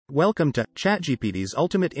Welcome to ChatGPT's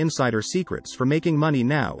Ultimate Insider Secrets for Making Money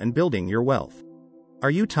Now and Building Your Wealth.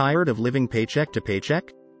 Are you tired of living paycheck to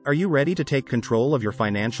paycheck? Are you ready to take control of your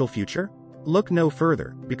financial future? Look no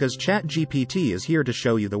further, because ChatGPT is here to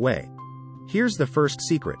show you the way. Here's the first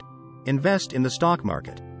secret. Invest in the stock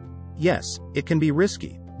market. Yes, it can be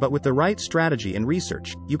risky, but with the right strategy and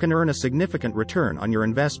research, you can earn a significant return on your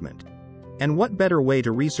investment. And what better way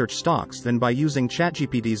to research stocks than by using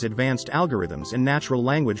ChatGPT's advanced algorithms and natural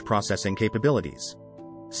language processing capabilities?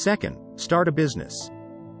 Second, start a business.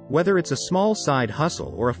 Whether it's a small side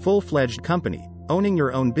hustle or a full-fledged company, owning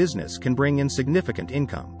your own business can bring in significant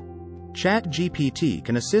income. ChatGPT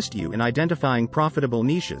can assist you in identifying profitable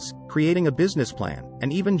niches, creating a business plan,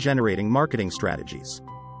 and even generating marketing strategies.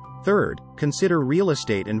 Third, consider real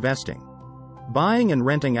estate investing. Buying and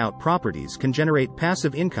renting out properties can generate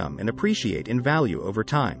passive income and appreciate in value over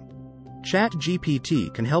time.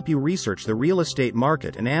 ChatGPT can help you research the real estate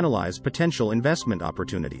market and analyze potential investment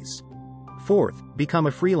opportunities. Fourth, become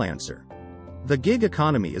a freelancer. The gig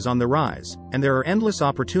economy is on the rise, and there are endless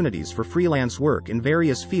opportunities for freelance work in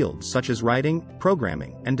various fields such as writing,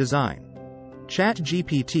 programming, and design.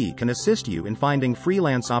 ChatGPT can assist you in finding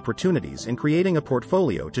freelance opportunities and creating a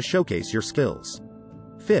portfolio to showcase your skills.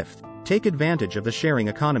 Fifth, take advantage of the sharing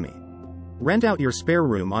economy. Rent out your spare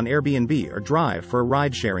room on Airbnb or drive for a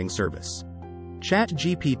ride-sharing service.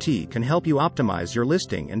 ChatGPT can help you optimize your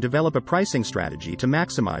listing and develop a pricing strategy to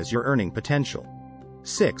maximize your earning potential.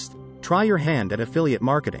 Sixth, try your hand at affiliate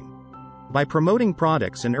marketing. By promoting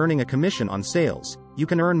products and earning a commission on sales, you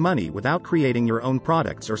can earn money without creating your own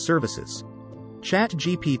products or services.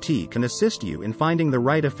 ChatGPT can assist you in finding the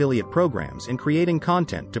right affiliate programs and creating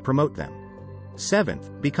content to promote them. Seventh,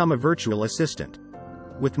 become a virtual assistant.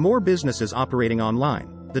 With more businesses operating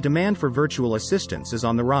online, the demand for virtual assistants is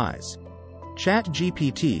on the rise.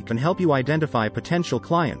 ChatGPT can help you identify potential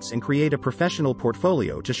clients and create a professional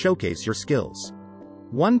portfolio to showcase your skills.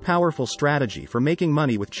 One powerful strategy for making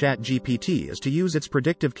money with ChatGPT is to use its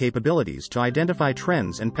predictive capabilities to identify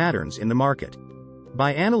trends and patterns in the market.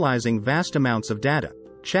 By analyzing vast amounts of data,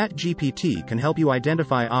 ChatGPT can help you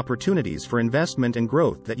identify opportunities for investment and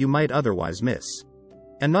growth that you might otherwise miss.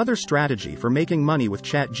 Another strategy for making money with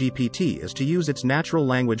ChatGPT is to use its natural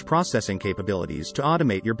language processing capabilities to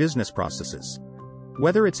automate your business processes.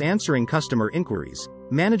 Whether it's answering customer inquiries,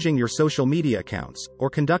 managing your social media accounts,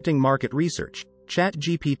 or conducting market research,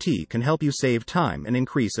 ChatGPT can help you save time and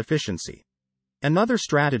increase efficiency. Another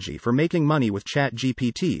strategy for making money with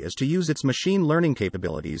ChatGPT is to use its machine learning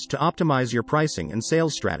capabilities to optimize your pricing and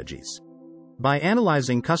sales strategies. By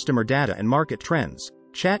analyzing customer data and market trends,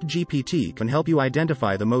 ChatGPT can help you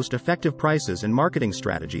identify the most effective prices and marketing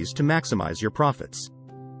strategies to maximize your profits.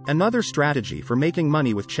 Another strategy for making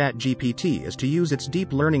money with ChatGPT is to use its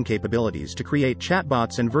deep learning capabilities to create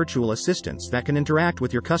chatbots and virtual assistants that can interact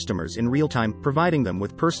with your customers in real time, providing them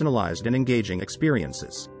with personalized and engaging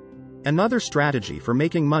experiences. Another strategy for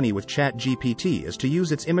making money with ChatGPT is to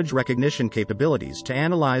use its image recognition capabilities to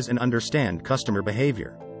analyze and understand customer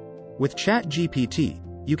behavior. With ChatGPT,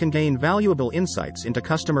 you can gain valuable insights into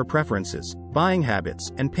customer preferences, buying habits,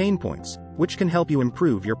 and pain points, which can help you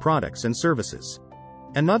improve your products and services.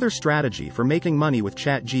 Another strategy for making money with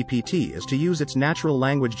ChatGPT is to use its natural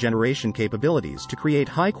language generation capabilities to create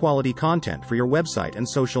high-quality content for your website and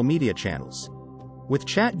social media channels. With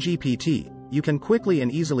ChatGPT, you can quickly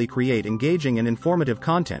and easily create engaging and informative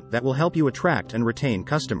content that will help you attract and retain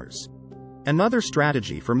customers. Another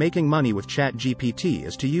strategy for making money with ChatGPT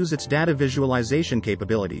is to use its data visualization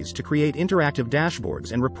capabilities to create interactive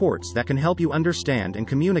dashboards and reports that can help you understand and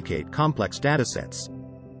communicate complex datasets.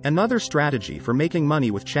 Another strategy for making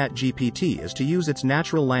money with ChatGPT is to use its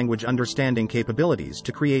natural language understanding capabilities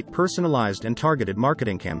to create personalized and targeted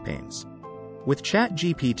marketing campaigns. With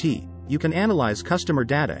ChatGPT, you can analyze customer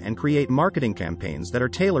data and create marketing campaigns that are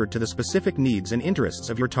tailored to the specific needs and interests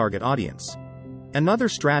of your target audience. Another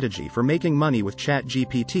strategy for making money with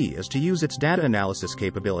ChatGPT is to use its data analysis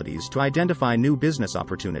capabilities to identify new business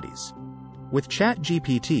opportunities. With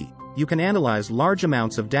ChatGPT, you can analyze large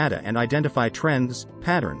amounts of data and identify trends,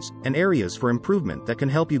 patterns, and areas for improvement that can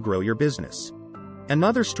help you grow your business.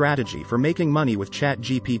 Another strategy for making money with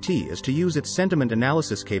ChatGPT is to use its sentiment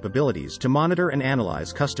analysis capabilities to monitor and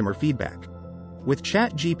analyze customer feedback. With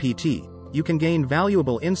ChatGPT, you can gain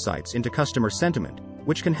valuable insights into customer sentiment,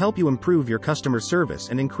 which can help you improve your customer service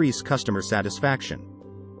and increase customer satisfaction.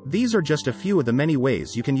 These are just a few of the many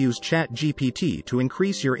ways you can use ChatGPT to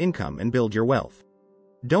increase your income and build your wealth.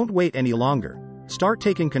 Don't wait any longer. Start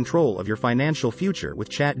taking control of your financial future with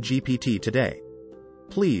ChatGPT today.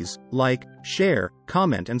 Please like, share,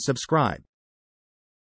 comment, and subscribe.